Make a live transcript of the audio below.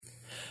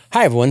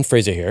Hi everyone,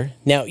 Fraser here.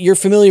 Now, you're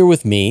familiar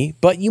with me,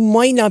 but you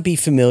might not be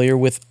familiar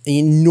with an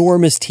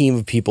enormous team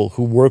of people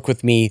who work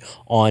with me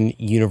on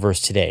Universe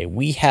Today.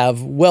 We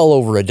have well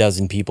over a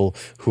dozen people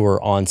who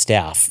are on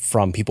staff,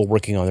 from people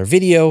working on their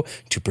video,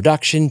 to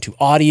production, to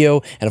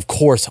audio, and of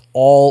course,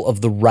 all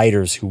of the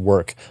writers who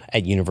work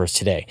at Universe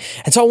Today.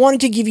 And so I wanted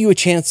to give you a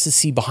chance to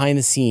see behind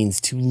the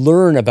scenes, to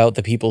learn about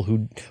the people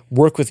who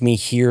work with me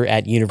here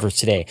at Universe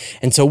Today.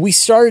 And so we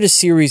started a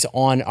series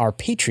on our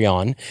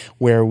Patreon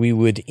where we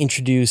would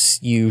introduce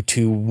you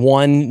to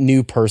one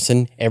new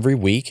person every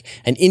week,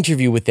 an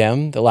interview with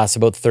them that lasts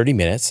about 30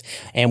 minutes.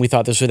 And we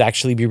thought this would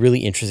actually be really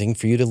interesting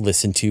for you to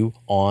listen to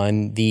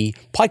on the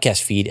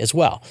podcast feed as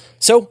well.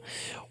 So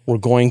we're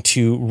going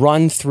to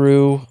run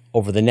through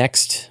over the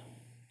next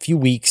few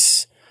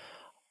weeks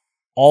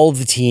all of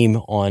the team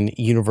on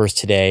Universe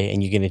Today,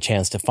 and you get a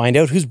chance to find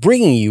out who's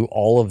bringing you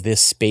all of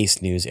this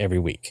space news every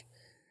week.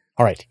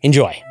 All right,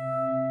 enjoy.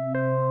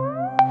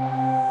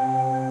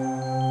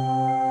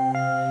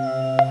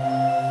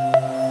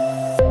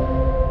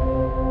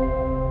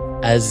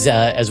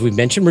 As we've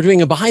mentioned, we're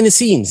doing a behind the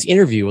scenes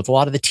interview with a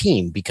lot of the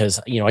team because,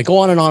 I go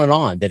on and on and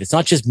on that it's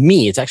not just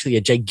me. It's actually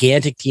a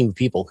gigantic team of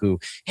people who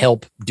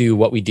help do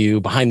what we do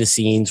behind the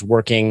scenes,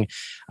 working,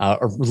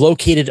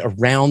 located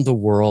around the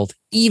world,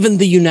 even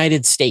the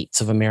United States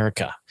of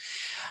America.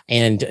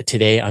 And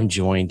today I'm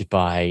joined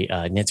by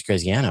Nancy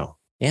Graziano.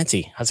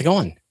 Nancy, how's it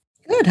going?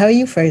 Good. How are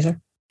you,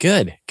 Fraser?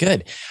 Good.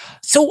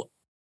 So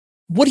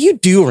what do you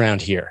do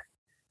around here?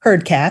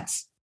 Herd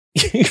cats.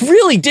 You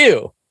really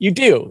do. You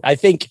do. I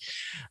think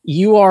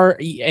you are,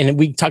 and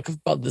we talk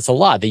about this a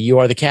lot, that you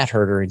are the cat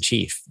herder in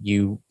chief.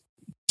 Do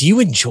you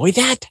enjoy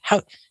that?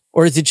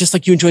 Or is it just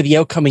like you enjoy the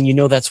outcome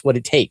and that's what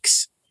it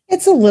takes?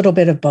 It's a little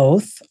bit of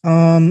both.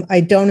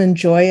 I don't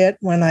enjoy it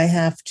when I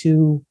have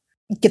to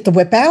get the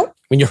whip out.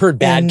 When you herd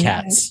bad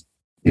cats.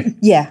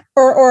 Yeah.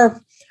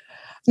 Or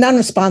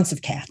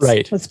non-responsive cats.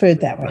 Right. Let's put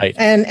it that way. Right.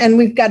 And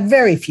we've got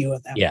very few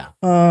of them. Yeah.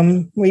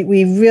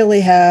 We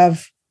really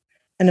have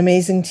an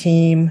amazing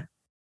team.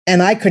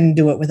 And I couldn't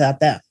do it without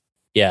them.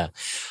 Yeah.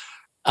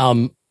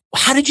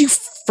 How did you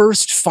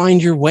first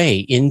find your way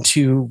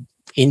into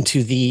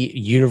the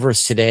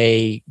Universe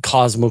Today,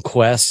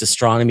 CosmoQuest,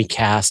 Astronomy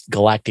Cast,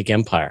 Galactic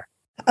Empire?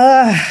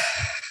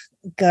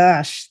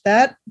 Gosh,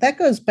 that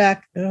goes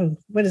back,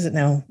 what is it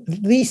now?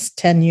 At least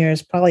 10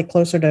 years, probably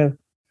closer to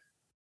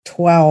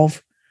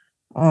 12.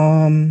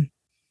 It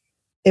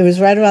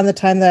was right around the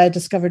time that I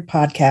discovered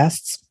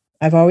podcasts.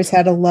 I've always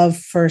had a love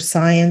for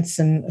science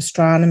and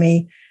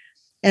astronomy.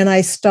 And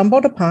I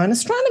stumbled upon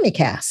Astronomy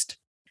Cast.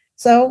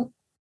 So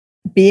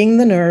being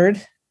the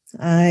nerd,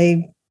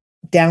 I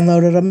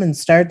downloaded them and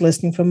started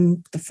listening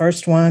from the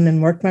first one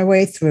and worked my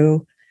way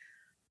through.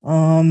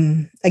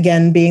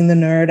 Again, being the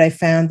nerd, I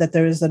found that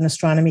there was an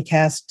Astronomy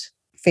Cast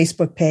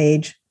Facebook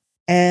page.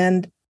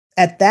 And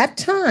at that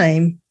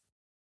time,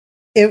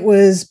 it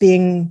was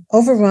being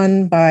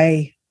overrun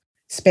by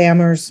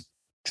spammers,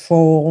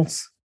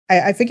 trolls.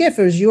 I forget if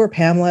it was you or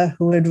Pamela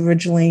who had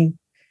originally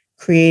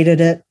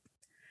created it.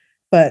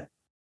 But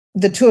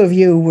the two of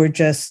you were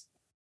just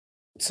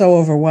so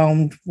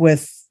overwhelmed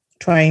with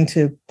trying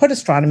to put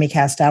Astronomy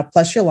Cast out,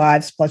 plus your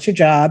lives, plus your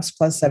jobs,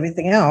 plus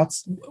everything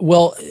else.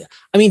 Well,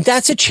 I mean,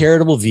 that's a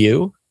charitable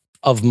view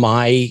of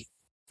my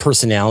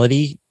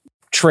personality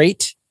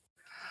trait.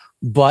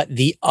 But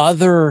the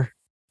other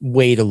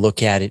way to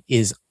look at it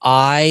is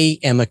I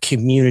am a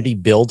community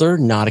builder,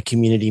 not a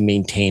community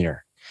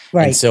maintainer.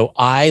 Right. And so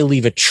I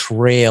leave a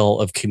trail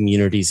of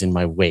communities in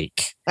my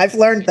wake. I've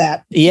learned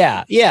that.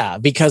 Yeah.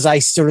 Because I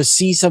sort of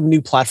see some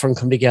new platform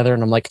come together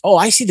and I'm like, oh,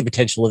 I see the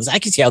potential of this. I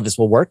can see how this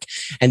will work.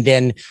 And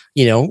then,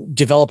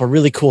 develop a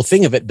really cool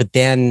thing of it. But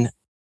then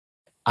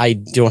I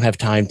don't have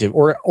time to,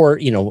 or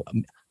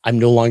I'm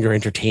no longer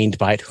entertained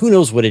by it. Who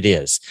knows what it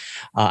is?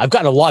 I've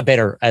gotten a lot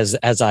better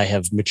as I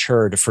have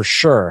matured for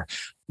sure.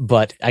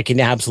 But I can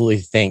absolutely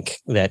think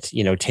that,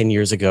 10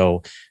 years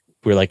ago,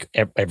 we're like,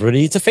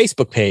 everybody needs a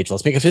Facebook page.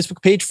 Let's make a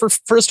Facebook page for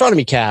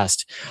Astronomy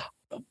Cast.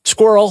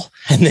 Squirrel.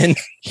 And then,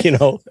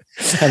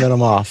 and then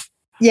I'm off.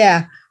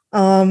 Yeah.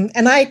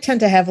 And I tend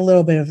to have a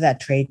little bit of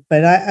that trait,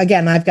 but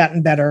I've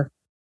gotten better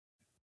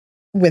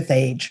with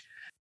age.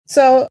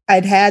 So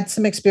I'd had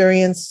some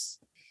experience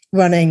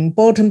running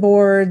bulletin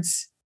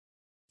boards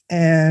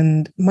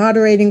and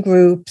moderating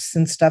groups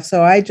and stuff.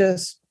 So I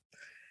just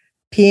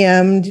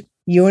PM'd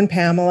you and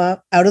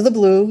Pamela out of the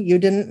blue. You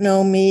didn't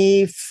know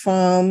me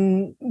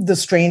from the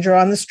stranger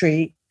on the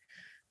street.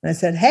 And I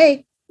said,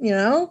 hey,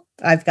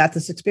 I've got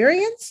this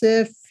experience.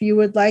 If you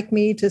would like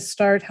me to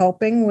start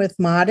helping with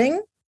modding,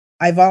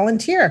 I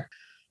volunteer.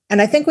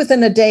 And I think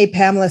within a day,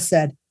 Pamela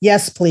said,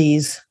 yes,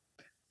 please.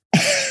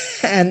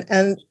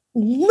 and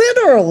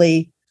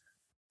literally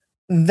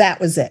that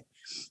was it.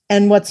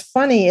 And what's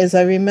funny is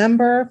I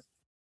remember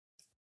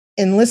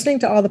in listening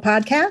to all the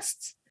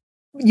podcasts,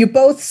 you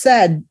both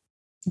said,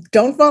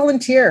 don't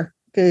volunteer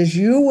because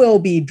you will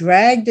be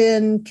dragged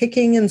in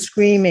kicking and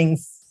screaming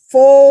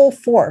full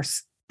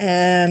force.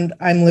 And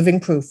I'm living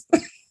proof.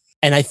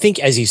 And I think,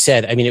 as you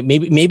said, I mean,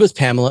 maybe it was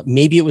Pamela,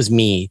 maybe it was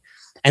me.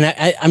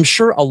 And I'm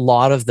sure a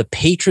lot of the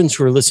patrons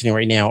who are listening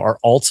right now are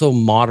also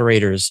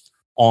moderators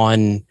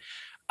on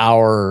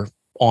the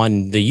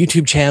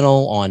YouTube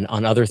channel,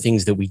 on other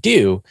things that we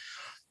do.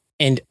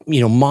 And,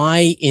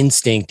 my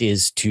instinct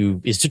is to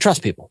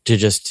trust people, to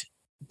just,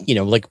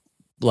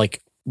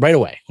 like right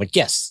away, like,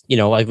 yes,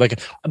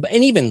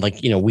 and even like,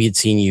 we had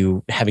seen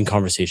you having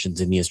conversations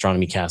in the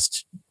Astronomy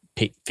Cast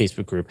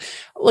Facebook group.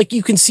 Like,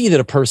 you can see that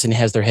a person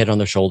has their head on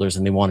their shoulders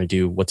and they want to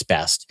do what's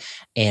best.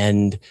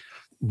 And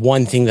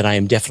one thing that I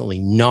am definitely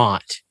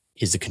not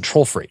is a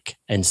control freak.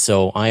 And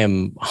so I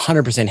am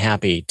 100%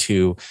 happy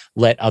to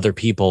let other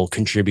people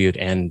contribute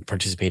and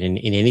participate in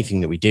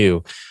anything that we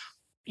do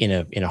in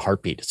a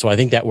heartbeat. So I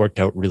think that worked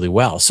out really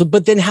well. So,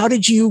 but then how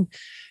did you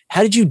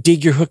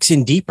dig your hooks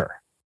in deeper?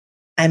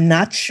 I'm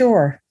not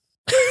sure.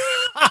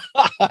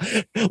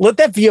 Let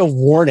that be a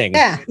warning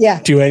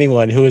to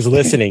anyone who is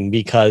listening,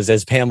 because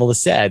as Pamela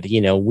said,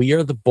 we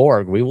are the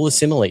Borg. We will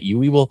assimilate you.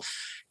 We will,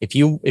 if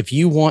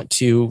you want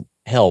to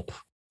help,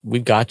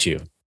 we've got you.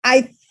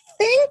 I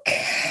think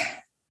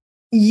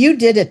you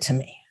did it to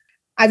me.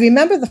 I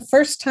remember the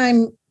first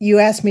time you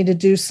asked me to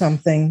do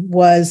something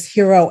was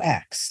Hero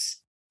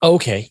X.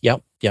 Okay.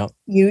 Yep.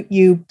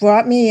 You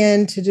brought me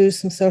in to do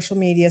some social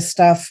media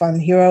stuff on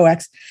Hero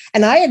X.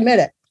 And I admit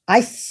it,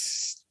 I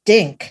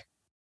stink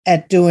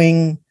at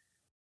doing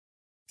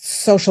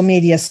social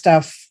media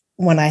stuff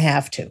when I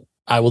have to.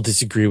 I will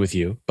disagree with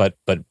you, but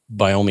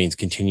by all means,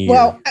 continue.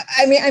 Well,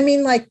 I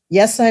mean, like,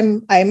 yes,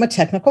 I'm a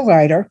technical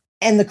writer,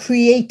 and the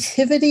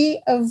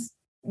creativity of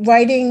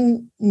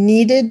writing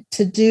needed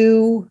to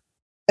do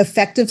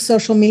effective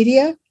social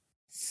media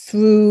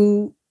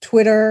through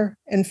Twitter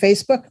and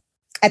Facebook.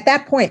 At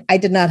that point, I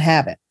did not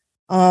have it.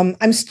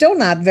 I'm still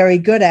not very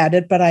good at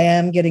it, but I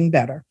am getting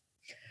better.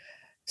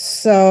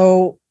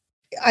 So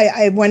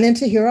I went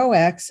into Hero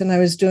X and I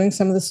was doing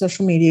some of the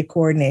social media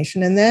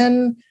coordination. And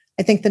then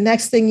I think the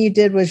next thing you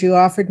did was you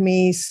offered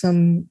me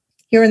some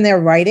here and there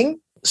writing.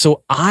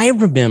 So I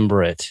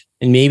remember it,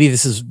 and maybe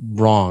this is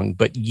wrong,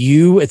 but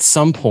you at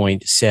some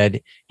point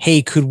said,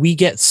 hey, could we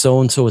get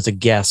so-and-so as a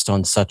guest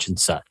on such and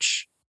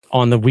such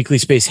on the Weekly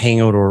Space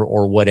Hangout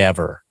or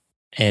whatever?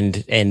 And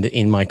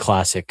in my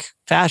classic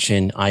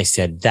fashion, I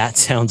said, that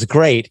sounds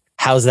great.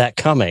 How's that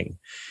coming?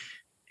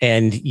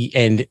 And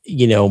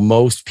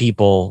most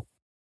people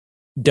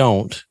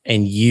don't,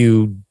 and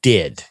you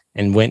did,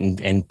 and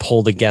went and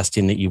pulled a guest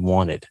in that you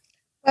wanted.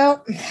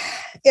 Well,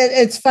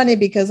 it's funny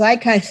because I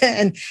kind of,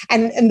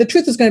 and the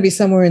truth is going to be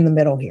somewhere in the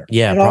middle here.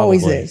 Yeah, it probably.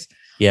 Always is.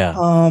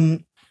 Yeah.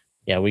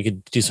 Yeah, we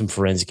could do some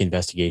forensic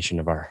investigation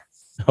of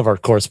our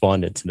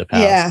correspondence in the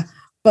past. Yeah,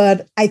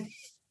 but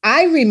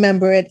I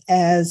remember it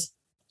as,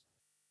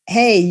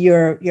 hey,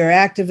 you're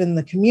active in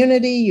the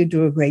community. You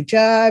do a great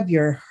job.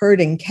 You're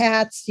herding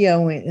cats,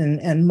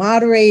 and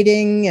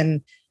moderating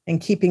and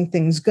keeping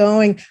things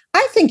going.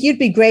 I think you'd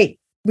be great.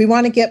 We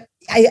want to get.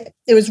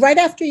 It was right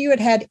after you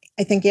had,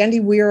 I think, Andy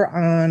Weir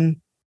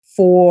on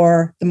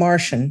for The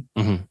Martian,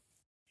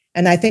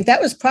 and I think that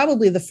was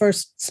probably the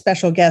first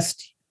special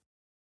guest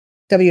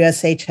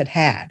WSH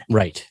had.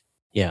 Right.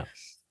 Yeah.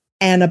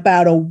 And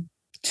about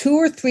 2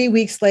 or 3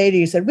 weeks later,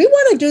 you said, we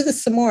want to do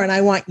this some more, and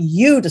I want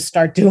you to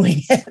start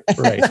doing it.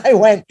 Right. And I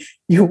went,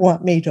 you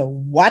want me to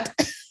what?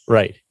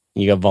 Right.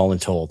 You got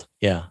voluntold.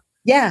 Yeah.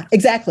 Yeah,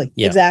 exactly.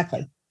 Yeah.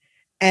 Exactly.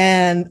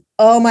 And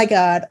oh my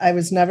God, I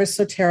was never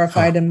so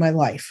terrified in my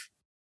life.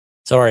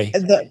 Sorry.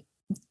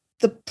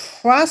 The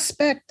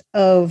prospect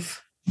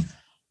of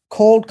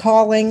cold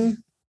calling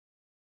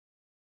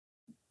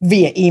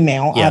via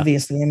email,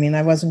 obviously. I mean,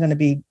 I wasn't going to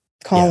be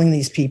calling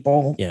these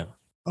people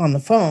on the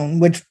phone,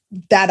 which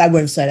that I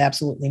would have said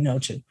absolutely no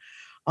to.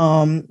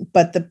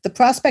 But the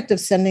prospect of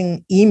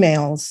sending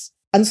emails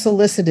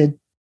unsolicited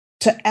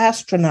to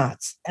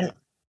astronauts, and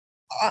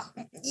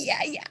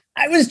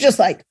I was just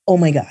like, oh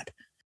my God.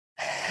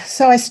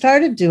 So I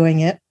started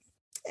doing it,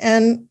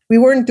 and we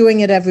weren't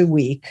doing it every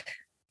week,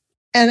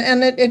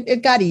 and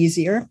it got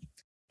easier.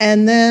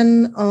 And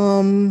then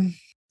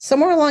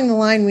somewhere along the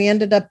line, we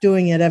ended up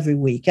doing it every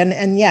week, and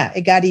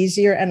it got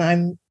easier.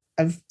 And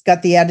I've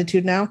got the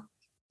attitude now.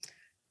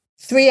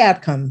 3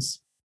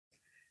 outcomes: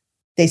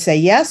 they say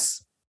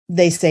yes,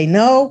 they say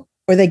no,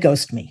 or they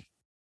ghost me,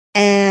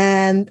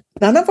 and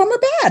none of them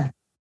are bad.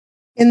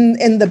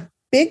 In the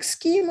big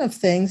scheme of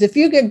things, if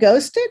you get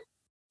ghosted,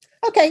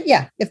 okay,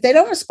 yeah. If they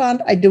don't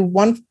respond, I do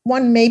one,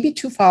 maybe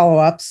 2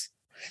 follow-ups.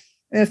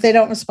 And if they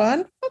don't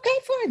respond, okay,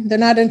 fine. They're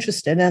not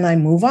interested, and I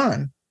move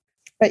on.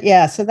 But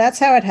yeah, so that's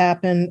how it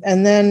happened.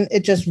 And then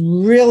it just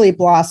really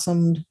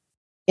blossomed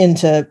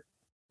into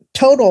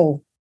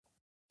total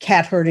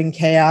cat herding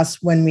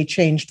chaos when we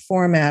changed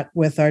format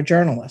with our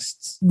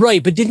journalists.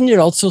 Right. But didn't it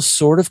also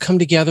sort of come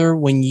together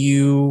when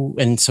you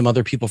and some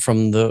other people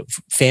from the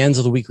fans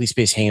of the Weekly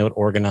Space Hangout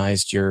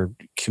organized your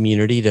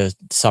community to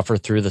suffer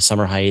through the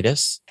summer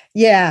hiatus?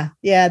 Yeah.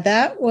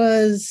 That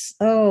was,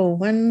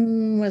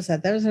 when was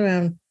that? That was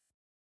around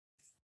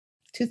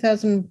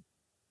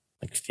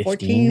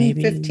 2014,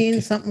 maybe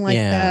 15, something like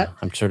that.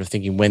 I'm sort of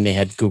thinking when they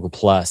had Google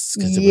Plus,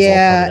 because it was all all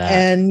part of that.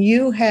 And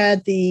you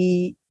had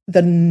the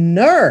the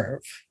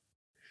nerve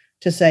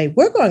to say,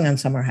 we're going on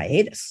summer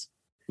hiatus.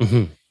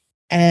 Mm-hmm.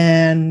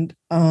 And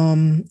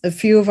a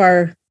few of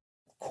our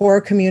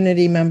core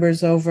community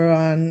members over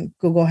on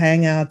Google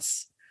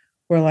Hangouts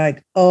were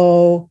like,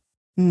 oh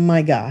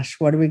my gosh,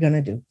 what are we going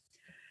to do?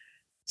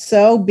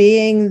 So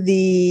being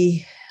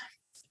this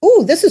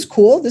is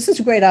cool, this is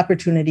a great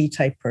opportunity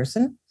type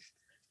person,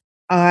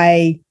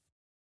 I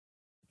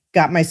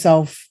got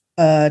myself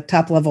a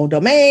top level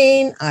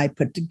domain. I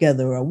put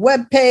together a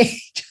web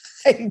page.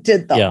 I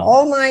did the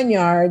whole 9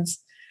 yards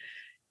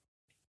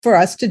for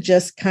us to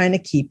just kind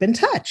of keep in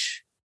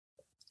touch.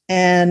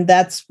 And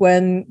that's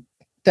when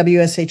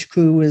WSH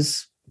Crew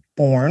was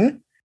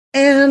born.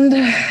 And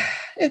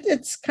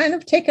it's kind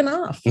of taken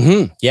off.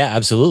 Mm-hmm. Yeah,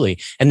 absolutely.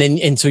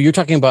 And so you're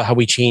talking about how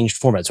we changed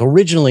format. So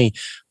originally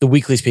the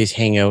Weekly Space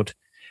Hangout,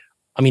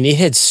 I mean, it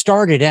had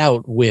started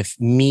out with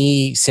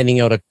me sending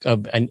out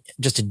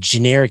just a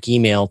generic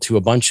email to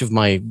a bunch of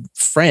my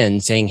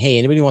friends saying, hey,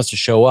 anybody who wants to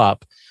show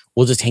up,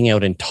 we'll just hang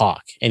out and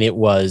talk. And it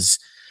was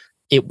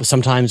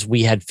sometimes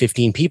we had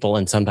 15 people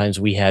and sometimes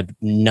we had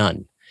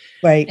none.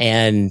 Right.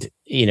 And,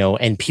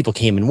 and people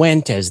came and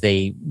went as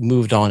they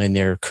moved on in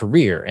their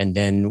career. And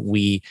then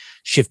we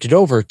shifted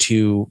over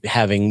to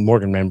having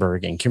Morgan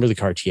Renberg and Kimberly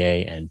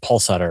Cartier and Paul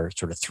Sutter,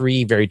 sort of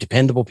 3 very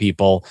dependable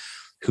people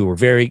who were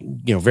very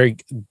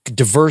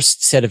diverse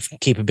set of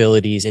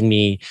capabilities in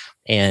me.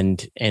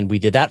 And we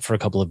did that for a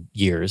couple of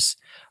years,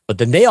 but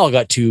then they all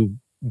got too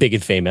big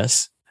and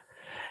famous.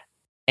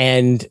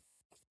 And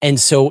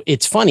so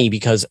it's funny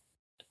because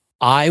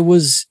I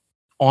was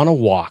on a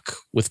walk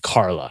with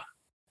Carla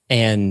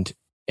and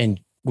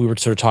we were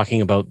sort of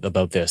talking about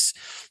this.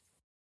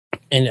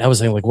 And I was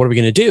saying, like, what are we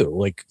going to do?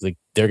 Like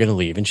they're going to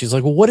leave. And she's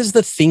like, well, what is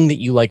the thing that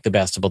you like the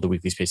best about the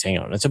Weekly Space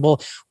Hangout? And I said,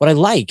 well, what I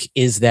like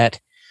is that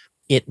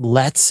it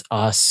lets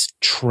us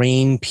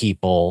train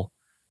people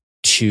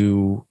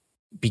to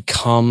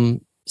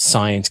become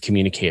science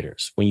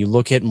communicators. When you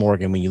look at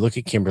Morgan, when you look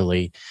at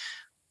Kimberly,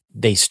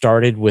 they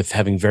started with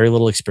having very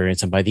little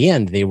experience. And by the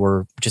end, they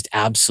were just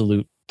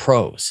absolute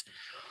pros.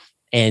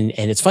 And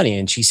it's funny.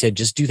 And she said,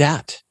 just do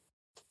that.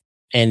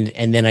 And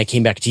then I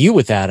came back to you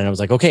with that. And I was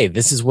like, okay,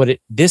 this is what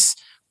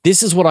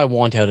I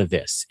want out of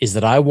this, is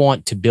that I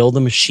want to build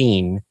a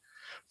machine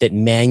that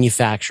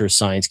manufactures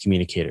science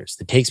communicators,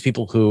 that takes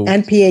people who...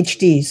 And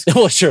PhDs.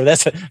 Well, sure.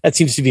 That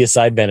seems to be a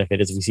side benefit,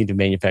 as we seem to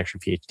manufacture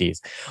PhDs.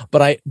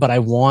 But I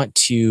want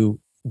to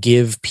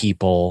give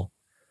people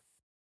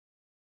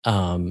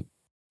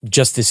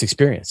just this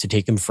experience, to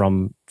take them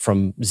from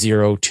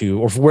 0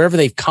 to, or wherever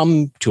they've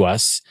come to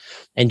us,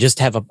 and just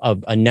have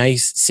a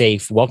nice,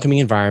 safe, welcoming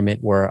environment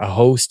where a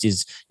host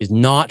is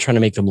not trying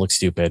to make them look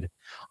stupid.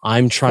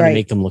 I'm trying to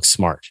make them look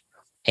smart.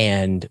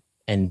 And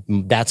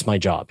that's my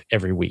job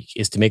every week,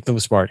 is to make them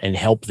smart and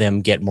help them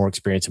get more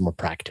experience and more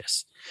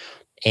practice.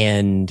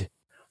 And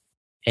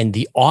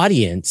the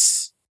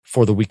audience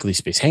for the Weekly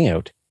Space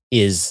Hangout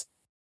is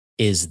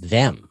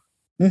them.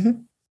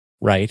 Mm-hmm.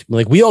 Right?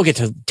 Like, we all get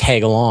to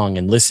tag along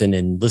and listen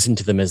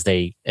to them as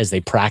they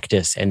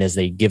practice and as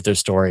they give their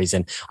stories.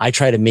 And I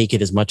try to make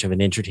it as much of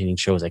an entertaining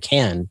show as I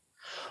can,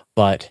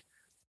 but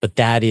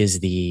that is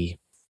the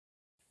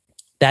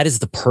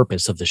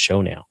purpose of the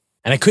show now.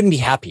 And I couldn't be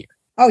happier.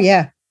 Oh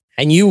yeah.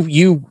 And you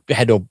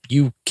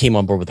came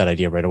on board with that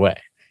idea right away.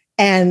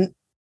 And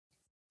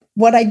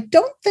what I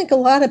don't think a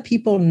lot of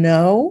people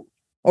know,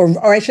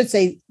 or I should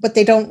say, what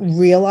they don't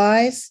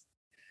realize,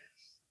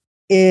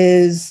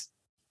 is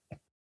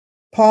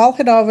Paul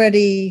had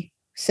already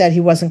said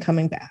he wasn't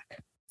coming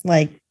back,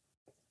 like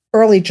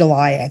early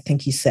July, I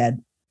think he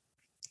said.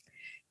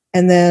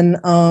 And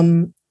then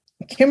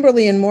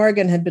Kimberly and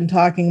Morgan had been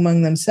talking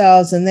among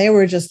themselves, and they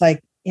were just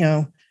like,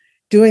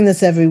 doing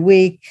this every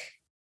week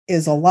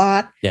is a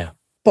lot. Yeah.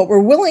 But we're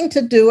willing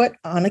to do it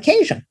on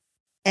occasion.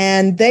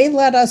 And they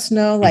let us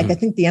know, I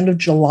think the end of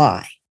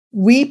July.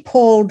 We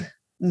pulled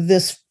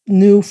this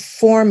new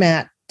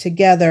format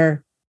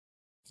together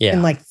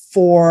in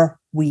 4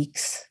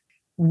 weeks.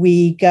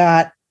 We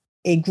got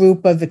a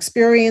group of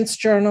experienced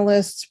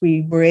journalists.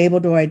 We were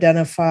able to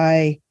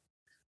identify,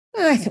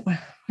 I think, where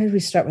did we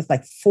start with?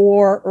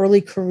 4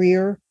 early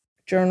career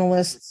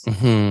journalists.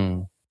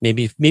 Mm-hmm.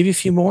 Maybe a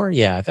few more.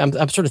 Yeah. I'm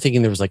sort of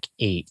thinking there was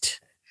 8.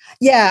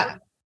 Yeah.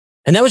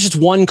 And that was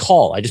just one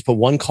call. I just put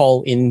one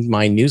call in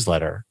my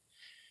newsletter,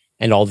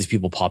 and all these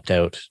people popped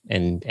out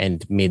and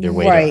made their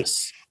way to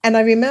us. And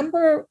I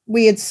remember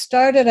we had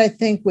started, I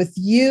think, with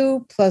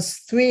you plus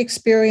 3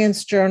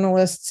 experienced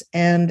journalists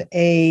and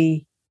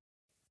an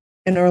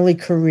early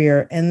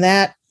career. And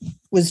that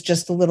was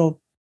just a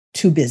little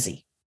too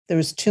busy. There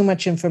was too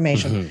much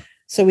information. Mm-hmm.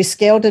 So we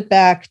scaled it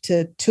back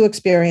to 2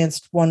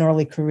 experienced, 1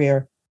 early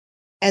career.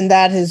 And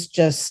that has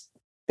just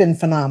been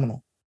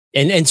phenomenal.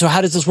 And so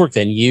how does this work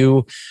then?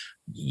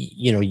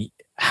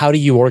 How do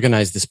you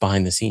organize this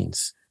behind the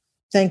scenes?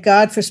 Thank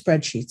God for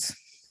spreadsheets.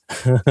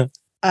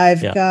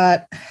 I've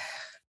got,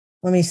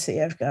 let me see.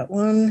 I've got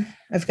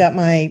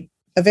my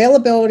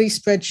availability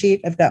spreadsheet.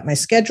 I've got my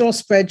schedule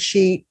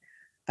spreadsheet.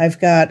 I've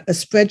got a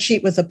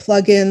spreadsheet with a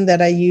plugin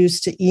that I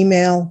use to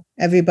email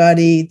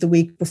everybody the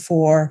week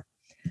before.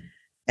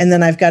 And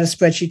then I've got a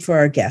spreadsheet for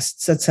our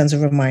guests that sends a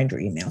reminder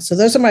email. So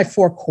those are my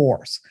 4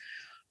 cores.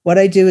 What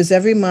I do is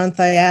every month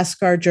I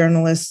ask our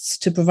journalists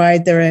to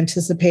provide their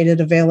anticipated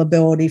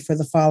availability for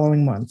the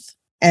following month.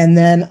 And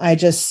then I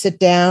just sit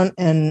down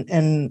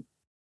and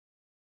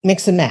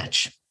mix and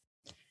match.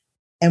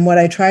 And what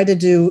I try to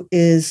do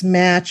is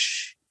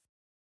match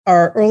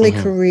our early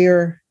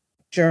career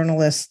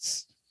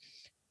journalists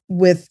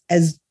with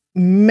as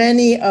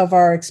many of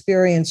our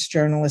experienced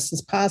journalists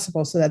as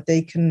possible so that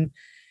they can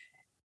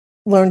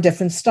learn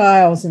different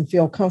styles and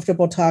feel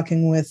comfortable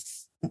talking with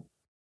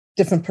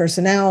different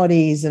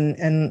personalities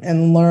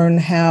and learn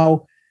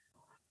how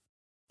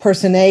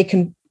person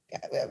A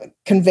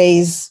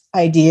conveys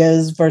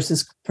ideas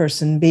versus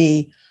person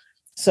B.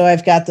 So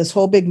I've got this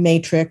whole big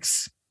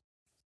matrix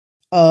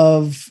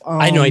of...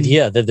 I had no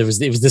idea that it was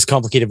this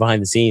complicated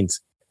behind the scenes.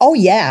 Oh,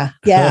 yeah.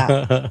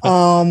 Yeah.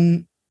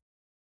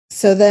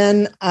 So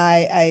then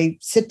I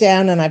sit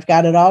down and I've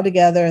got it all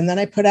together. And then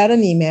I put out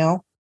an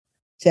email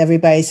to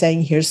everybody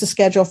saying, here's the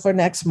schedule for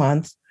next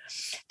month.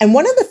 And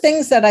one of the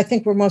things that I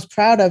think we're most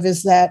proud of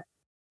is that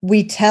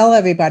we tell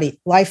everybody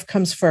life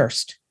comes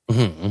first.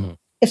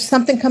 If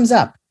something comes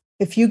up,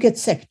 if you get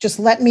sick, just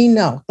let me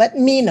know. Let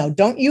me know.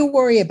 Don't you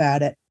worry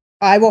about it.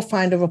 I will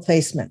find a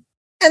replacement.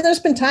 And there's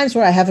been times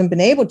where I haven't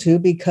been able to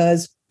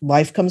because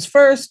life comes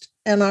first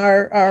and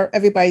our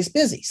everybody's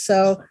busy.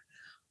 So,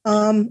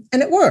 and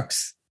it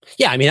works.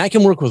 Yeah. I mean, I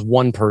can work with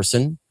one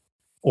person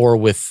or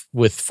with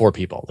 4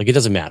 people. Like, it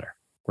doesn't matter.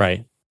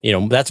 Right. You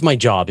know, that's my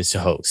job, is to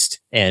host,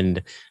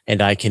 and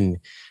I can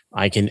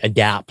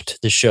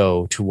adapt the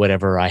show to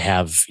whatever I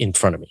have in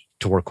front of me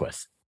to work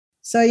with.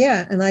 So,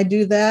 yeah. And I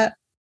do that.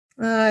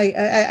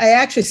 I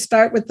actually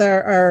start with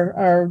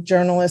our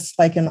journalists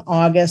like in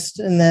August.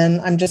 And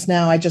then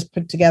I just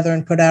put together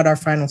and put out our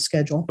final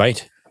schedule.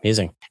 Right.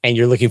 Amazing. And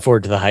you're looking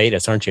forward to the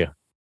hiatus, aren't you?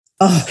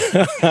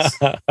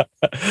 Oh,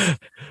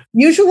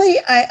 usually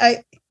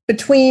I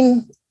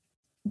between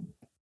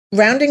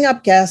rounding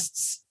up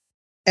guests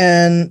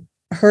and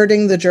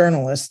herding the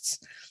journalists,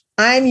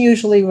 I'm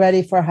usually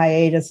ready for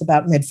hiatus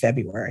about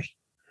mid-February.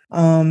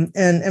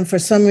 And for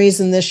some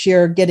reason this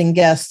year, getting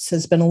guests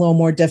has been a little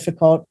more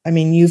difficult. I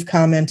mean, you've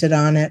commented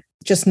on it,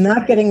 just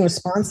not getting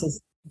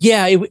responses.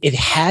 Yeah, it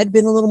had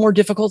been a little more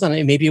difficult,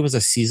 and maybe it was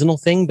a seasonal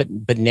thing,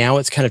 but now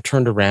it's kind of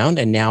turned around,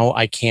 and now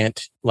I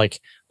can't I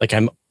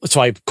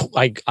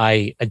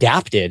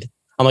adapted.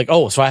 I'm like,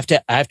 oh, so I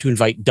have to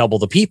invite double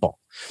the people,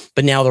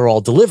 but now they're all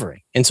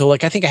delivering, and so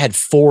like I think I had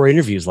 4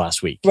 interviews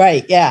last week.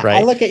 Right? Yeah.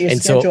 Right? I look at your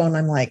schedule and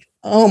I'm like,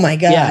 oh my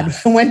God, yeah,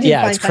 when do you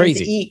find it's time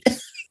crazy. to eat?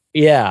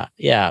 Yeah.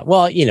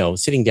 Well, you know,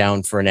 sitting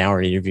down for an hour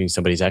and interviewing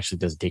somebody actually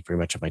doesn't take very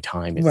much of my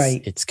time.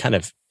 It's kind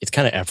of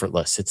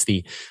effortless. It's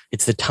the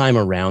time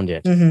around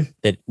it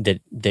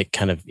that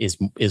kind of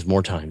is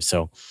more time.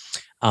 So,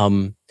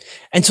 and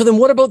so then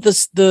what about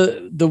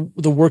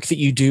the work that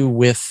you do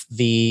with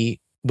the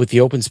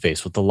open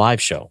space, with the live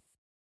show?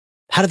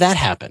 How did that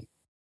happen?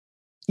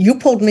 You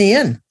pulled me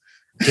in.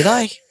 Did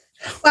I?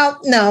 Well,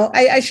 no,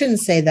 I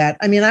shouldn't say that.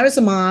 I mean, I was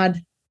a mod.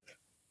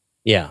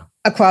 Yeah.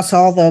 Across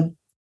all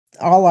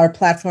our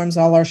platforms,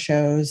 all our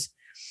shows.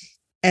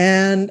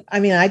 And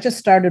I mean, I just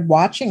started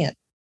watching it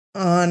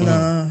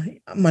on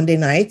Monday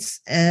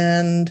nights.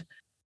 And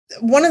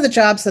one of the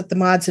jobs that the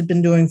mods had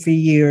been doing for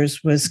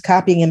years was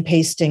copying and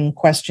pasting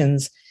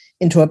questions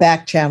into a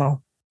back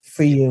channel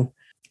for you.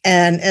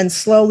 And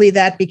slowly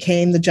that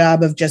became the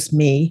job of just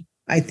me,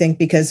 I think,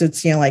 because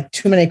it's, you know, like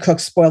too many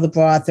cooks spoil the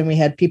broth, and we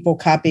had people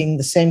copying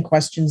the same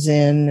questions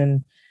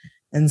in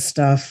and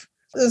stuff.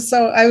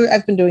 So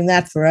I've been doing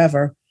that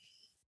forever.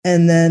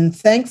 And then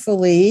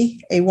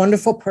thankfully, a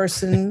wonderful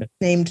person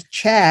named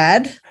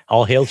Chad,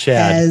 all hail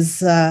Chad,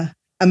 has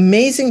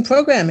amazing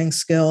programming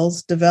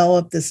skills,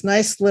 developed this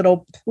nice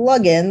little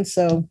plugin.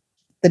 So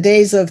the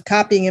days of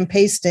copying and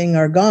pasting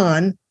are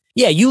gone.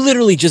 Yeah, you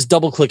literally just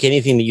double click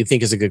anything that you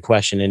think is a good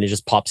question and it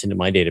just pops into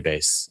my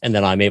database. And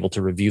then I'm able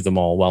to review them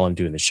all while I'm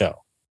doing the show.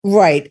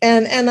 Right.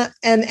 And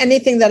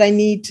anything that I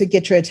need to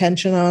get your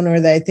attention on,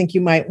 or that I think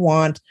you might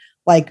want,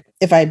 like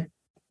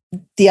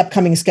the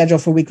upcoming schedule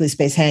for Weekly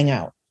Space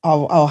Hangout,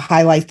 I'll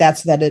highlight that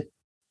so that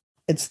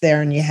it's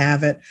there and you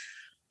have it.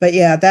 But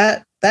yeah,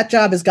 that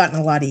job has gotten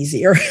a lot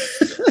easier.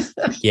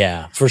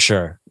 Yeah, for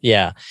sure.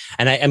 Yeah.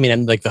 And I mean,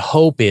 I'm like, the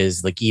hope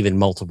is like even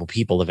multiple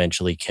people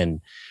eventually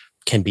can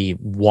be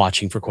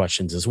watching for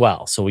questions as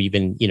well. So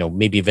even, you know,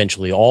 maybe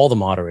eventually all the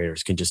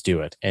moderators can just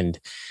do it.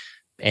 And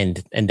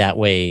that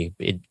way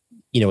it,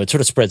 you know, it sort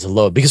of spreads the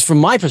load, because from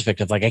my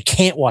perspective, like I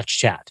can't watch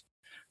chat.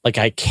 Like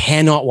I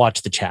cannot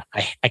watch the chat.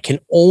 I can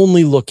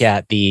only look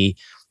at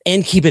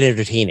and keep it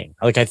entertaining.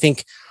 Like I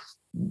think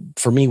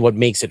for me, what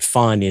makes it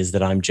fun is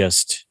that I'm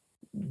just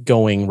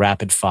going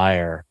rapid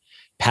fire,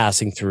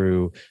 passing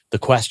through the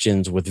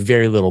questions with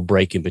very little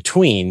break in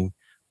between.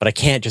 But I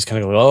can't just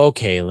kind of go,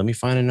 okay, let me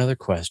find another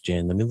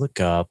question. Let me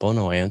look up. Oh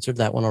no, I answered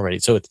that one already.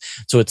 So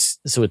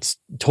it's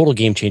total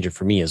game changer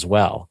for me as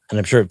well. And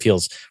I'm sure it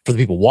feels for the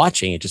people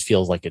watching, it just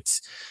feels like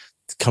it's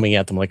coming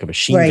at them like a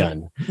machine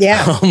gun.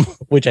 Yeah.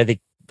 Which I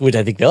think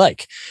they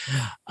like.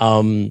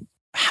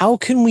 How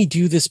can we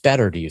do this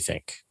better, do you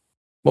think?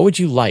 What would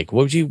you like?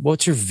 What's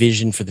your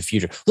vision for the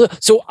future?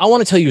 So I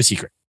want to tell you a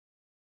secret.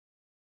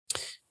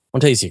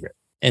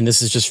 And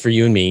this is just for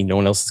you and me. No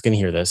one else is going to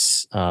hear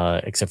this,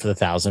 except for the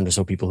 1,000 or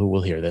so people who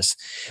will hear this.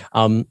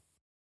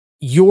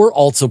 You're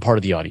also part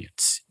of the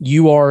audience.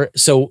 You are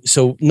so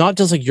not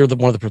just like you're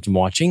one of the person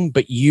watching,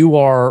 but you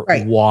are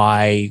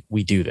why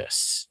we do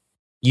this.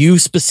 You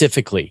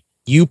specifically,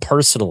 you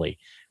personally,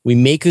 we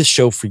make this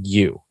show for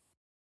you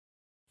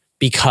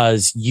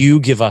because you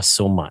give us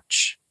so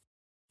much.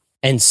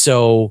 And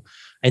so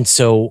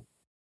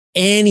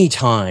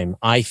anytime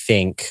I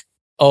think,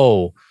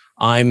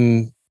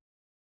 I'm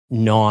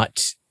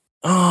not,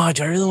 do I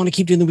really want to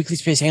keep doing the weekly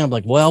space hangout? I'm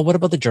like, well, what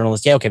about the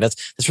journalist? Yeah, okay,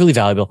 that's really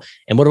valuable.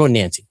 And what about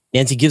Nancy?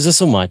 Nancy gives us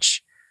so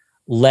much.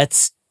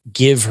 Let's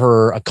give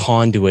her a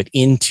conduit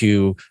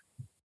into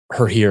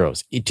her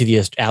heroes, to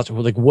the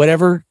like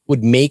whatever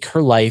would make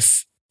her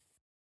life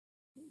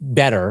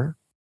better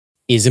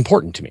is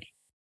important to me.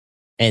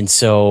 And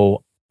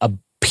so a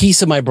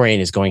piece of my brain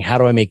is going, how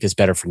do I make this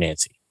better for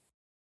Nancy?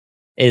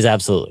 It is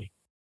absolutely.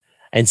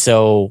 And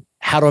so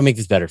how do I make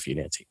this better for you,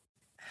 Nancy?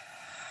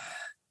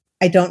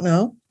 I don't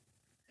know.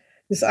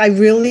 Because I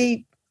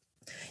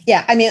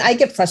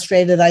get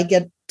frustrated. I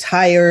get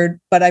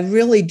tired, but I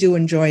really do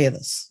enjoy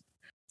this.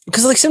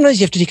 Because like sometimes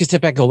you have to take a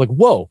step back and go like,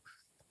 whoa,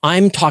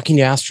 I'm talking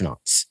to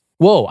astronauts.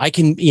 Whoa,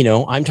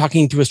 I'm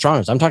talking to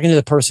astronomers. I'm talking to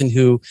the person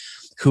who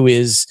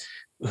is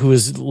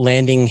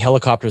landing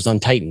helicopters on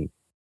Titan.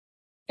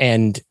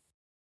 And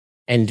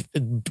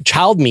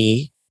child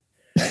me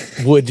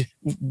would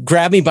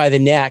grab me by the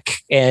neck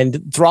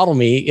and throttle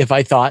me if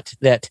I thought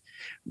that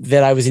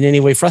I was in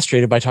any way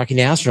frustrated by talking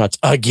to astronauts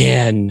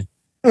again.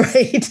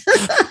 Right.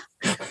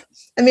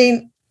 I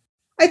mean,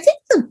 I think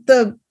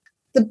the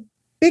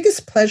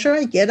biggest pleasure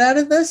I get out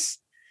of this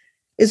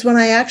is when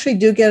I actually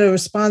do get a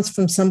response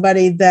from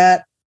somebody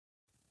that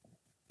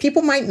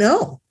people might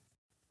know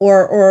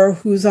or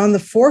who's on the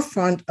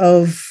forefront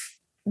of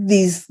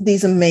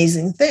these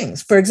amazing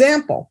things. For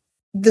example,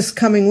 this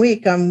coming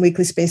week on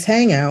Weekly Space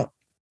Hangout,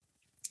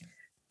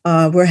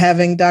 we're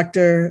having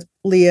Dr.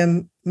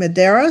 Leah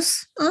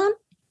Medeiros on.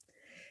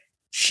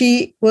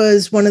 She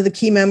was one of the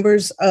key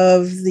members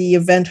of the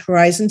Event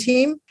Horizon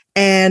team.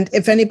 And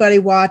if anybody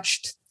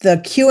watched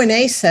the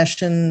Q&A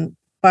session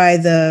by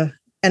the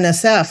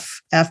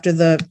NSF after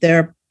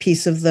their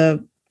piece of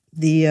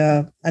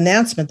the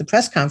announcement, the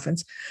press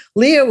conference,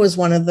 Leah was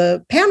one of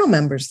the panel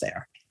members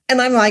there. And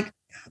I'm like,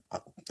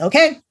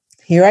 okay,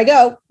 here I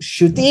go.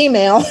 Shoot the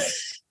email.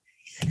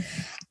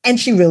 And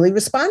she really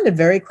responded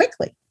very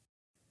quickly.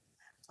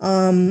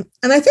 And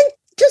I think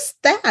just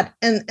that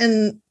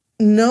and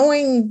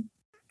knowing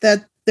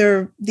that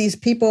these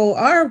people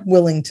are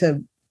willing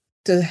to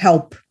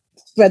help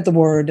spread the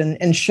word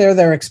and share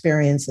their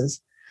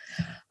experiences.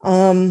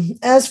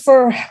 As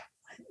for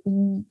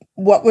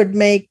what would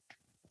make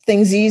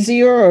things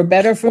easier or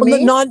better for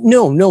me?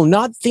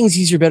 Not things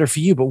easier, better for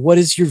you, but what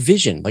is your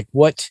vision? Like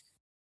what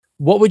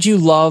would you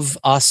love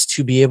us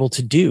to be able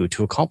to do,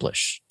 to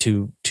accomplish,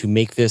 to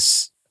make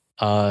this,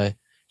 to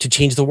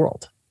change the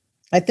world?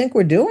 I think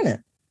we're doing it.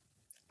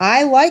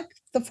 I like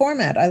the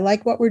format. I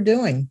like what we're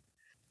doing.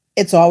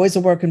 It's always a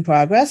work in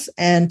progress.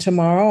 And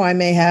tomorrow I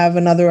may have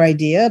another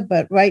idea,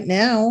 but right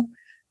now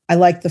I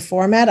like the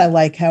format. I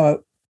like how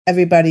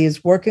everybody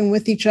is working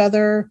with each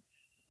other.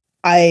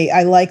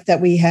 I like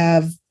that we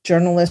have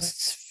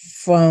journalists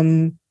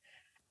from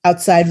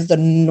outside of the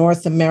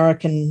North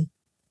American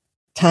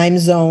time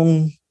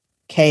zone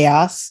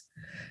chaos.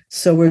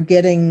 So we're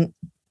getting,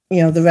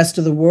 the rest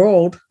of the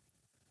world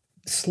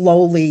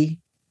slowly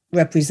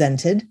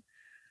represented.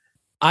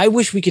 I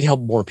wish we could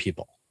help more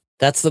people.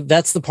 That's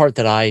the part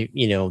that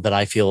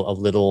I feel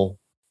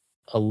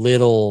a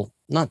little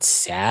not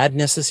sad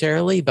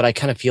necessarily, but I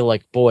kind of feel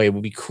like, boy, it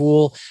would be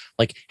cool.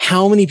 Like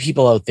how many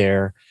people out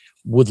there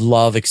would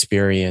love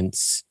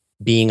experience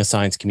being a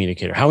science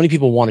communicator? How many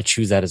people want to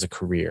choose that as a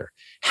career?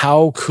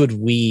 How could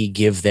we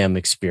give them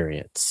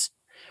experience?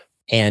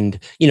 And,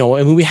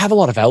 we have a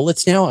lot of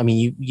outlets now. I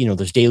mean,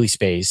 there's Daily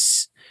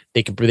Space.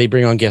 They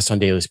bring on guests on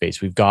Daily Space.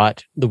 We've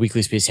got the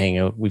Weekly Space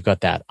Hangout. We've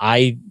got that.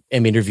 I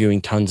am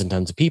interviewing tons and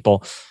tons of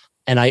people.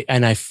 And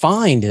I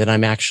find that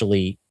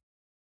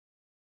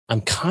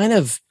I'm kind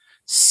of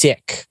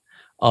sick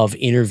of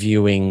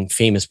interviewing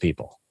famous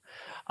people.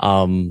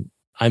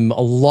 I'm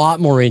a lot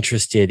more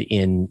interested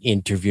in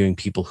interviewing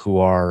people who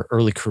are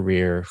early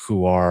career,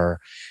 who are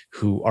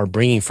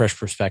bringing fresh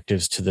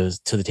perspectives to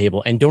the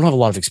table and don't have a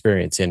lot of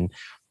experience in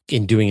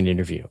doing an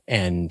interview.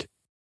 And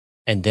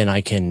then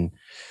I can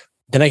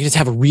just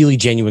have a really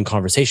genuine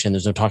conversation.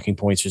 There's no talking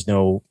points. There's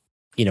no,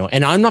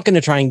 and I'm not going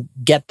to try and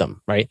get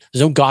them, right?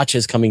 There's no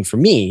gotchas coming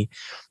from me.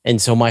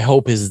 And so my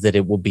hope is that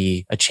it will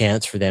be a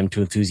chance for them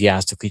to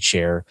enthusiastically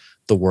share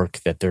the work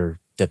that they're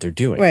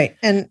doing. Right.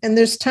 And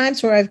there's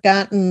times where I've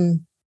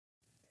gotten,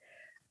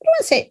 I don't want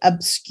to say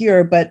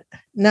obscure, but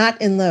not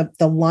in the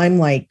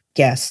limelight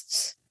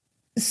guests.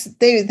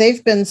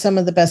 they've been some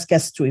of the best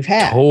guests we've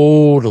had.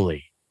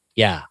 Totally.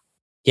 Yeah.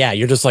 Yeah.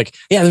 You're just like,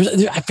 yeah,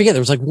 I forget,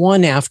 there was like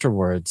one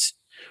afterwards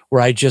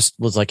where I just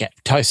was like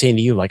saying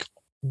to you, like,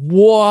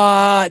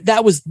 what?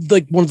 That was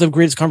like one of the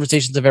greatest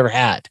conversations I've ever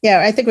had.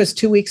 Yeah. I think it was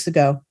 2 weeks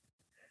ago.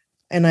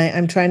 And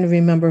I'm trying to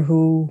remember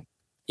who.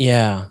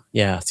 Yeah.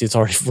 Yeah. See,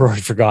 we're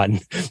already forgotten.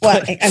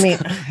 Well, I mean,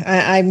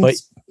 I'm.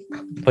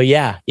 But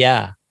yeah.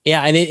 Yeah.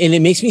 Yeah. And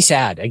it makes me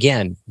sad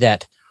again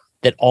that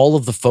all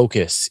of the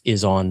focus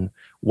is on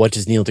what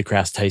does Neil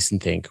deGrasse Tyson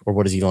think or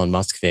what does Elon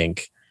Musk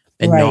think,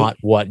 and not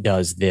what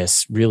does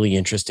this really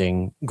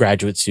interesting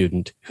graduate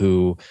student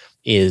who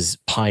is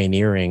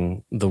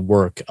pioneering the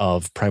work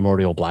of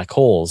primordial black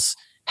holes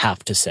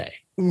have to say.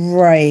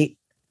 Right.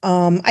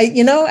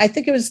 I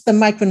think it was the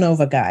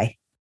Micronova guy.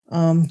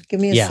 Give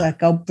me a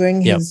sec. I'll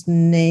bring his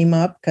name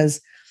up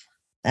because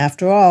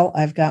after all,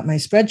 I've got my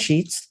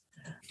spreadsheets.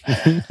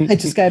 I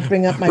just got to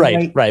bring up my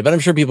right. But I'm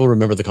sure people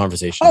remember the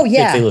conversation. Oh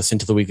yeah, if they listen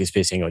to the Weekly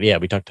Space Hangout. Yeah,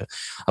 we talked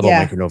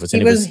about micronovas.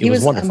 And he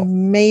was wonderful,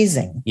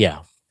 amazing. Yeah.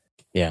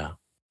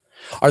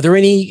 Are there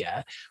any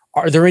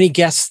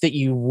guests that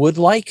you would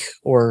like,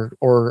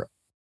 or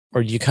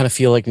do you kind of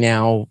feel like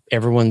now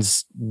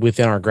everyone's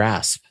within our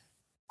grasp?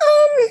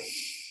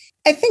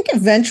 I think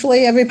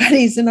eventually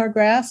everybody's in our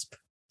grasp.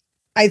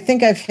 I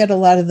think I've hit a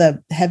lot of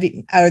the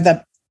heavy or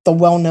the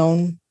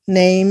well-known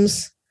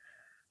names.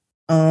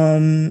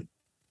 And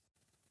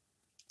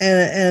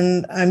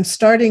I'm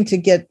starting to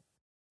get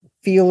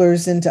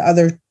feelers into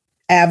other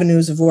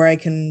avenues of where I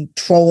can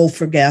troll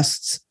for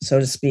guests, so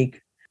to speak.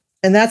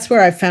 And that's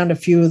where I found a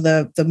few of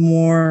the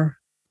more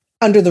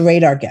under the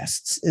radar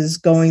guests is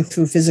going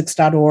through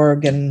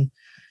physics.org and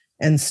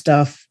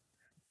stuff.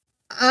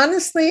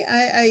 Honestly,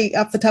 I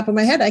off the top of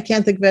my head, I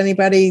can't think of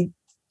anybody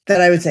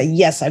that I would say,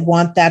 yes, I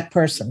want that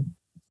person.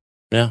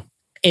 Yeah.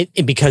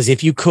 Because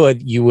if you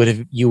could, you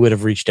would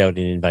have reached out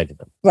and invited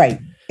them. Right.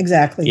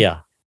 Exactly.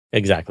 Yeah.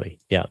 Exactly.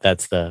 Yeah.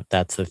 That's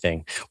the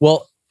thing.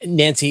 Well,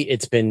 Nancy,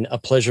 it's been a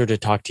pleasure to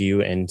talk to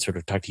you and sort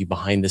of talk to you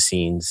behind the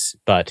scenes,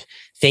 but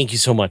thank you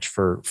so much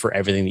for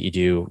everything that you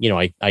do. You know,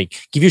 I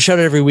give you a shout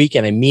out every week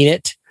and I mean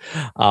it.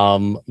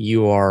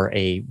 You are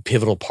a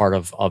pivotal part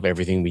of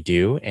everything we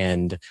do.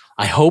 And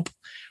I hope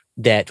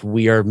that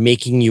we are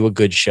making you a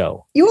good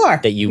show. You are.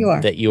 That you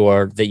want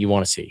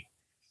to see.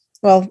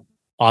 Well,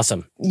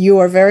 awesome. You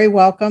are very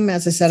welcome.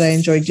 As I said, I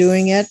enjoy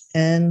doing it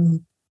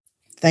and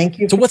thank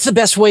you. So what's the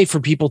best way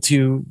for people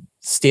to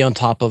stay on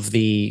top of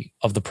the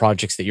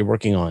projects that you're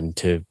working on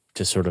to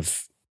sort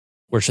of,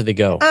 where should they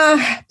go?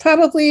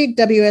 Probably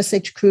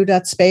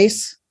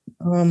wshcrew.space.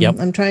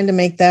 I'm trying to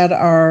make that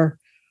our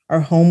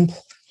home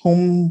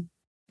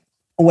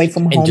away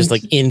from home. And just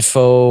like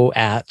info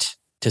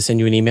to send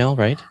you an email,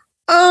 right?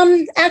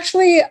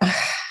 Actually,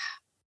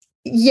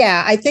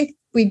 yeah, I think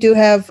we do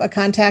have a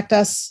contact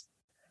us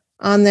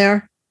on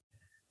there.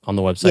 On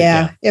the website.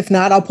 Yeah. If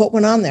not, I'll put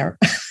one on there.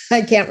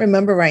 I can't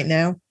remember right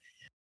now.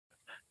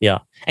 Yeah.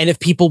 And if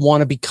people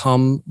want to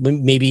become,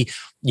 maybe,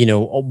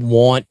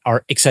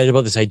 are excited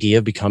about this idea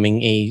of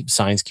becoming a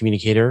science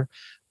communicator,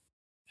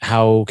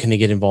 how can they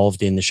get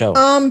involved in the show?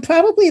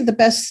 Probably the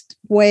best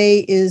way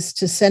is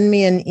to send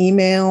me an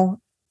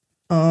email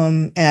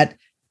at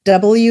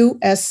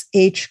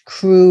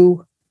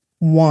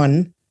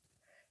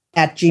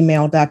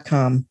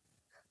wshcrew1@gmail.com.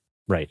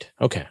 Right.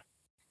 Okay.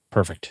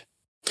 Perfect.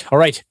 All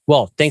right.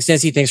 Well, thanks,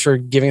 Nancy. Thanks for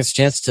giving us a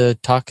chance to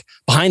talk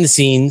behind the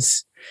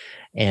scenes.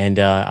 And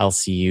I'll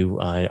see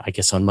you, I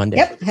guess, on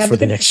Monday for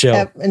the next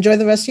show. Enjoy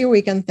the rest of your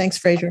weekend. Thanks,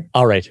 Fraser.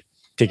 All right.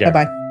 Take care.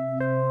 Bye-bye.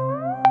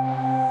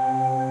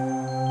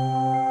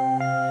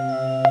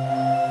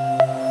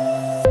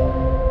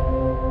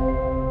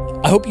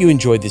 I hope you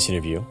enjoyed this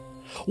interview.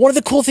 One of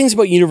the cool things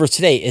about Universe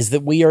Today is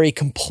that we are a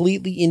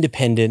completely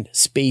independent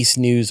space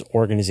news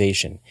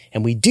organization,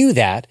 and we do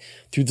that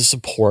through the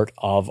support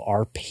of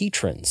our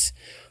patrons.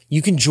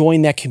 You can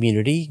join that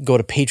community. Go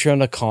to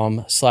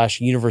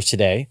patreon.com/Universe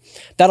Today.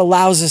 That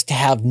allows us to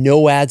have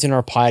no ads in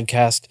our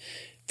podcast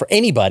for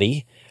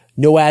anybody,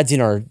 no ads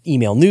in our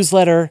email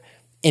newsletter.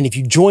 And if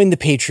you join the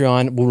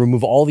Patreon, we'll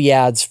remove all the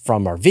ads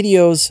from our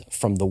videos,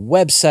 from the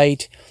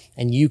website,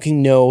 and you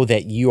can know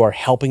that you are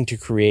helping to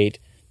create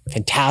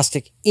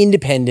fantastic,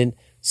 independent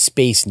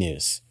space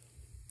news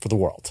for the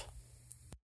world.